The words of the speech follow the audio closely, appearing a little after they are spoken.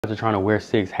are trying to wear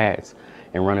 6 hats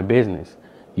and run a business.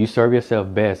 You serve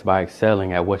yourself best by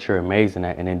excelling at what you're amazing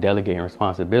at and then delegating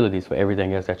responsibilities for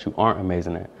everything else that you aren't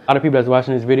amazing at. A lot of people that's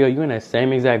watching this video, you're in that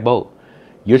same exact boat.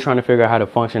 You're trying to figure out how to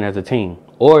function as a team,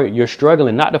 or you're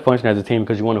struggling not to function as a team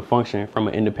because you want to function from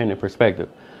an independent perspective.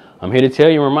 I'm here to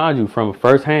tell you and remind you from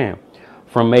firsthand,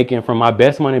 from my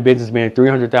best money in business being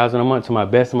 $300,000 a month to my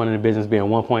best money in business being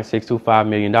 $1.625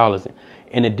 million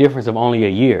in a difference of only a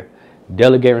year.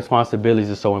 Delegate responsibilities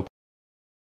is so important.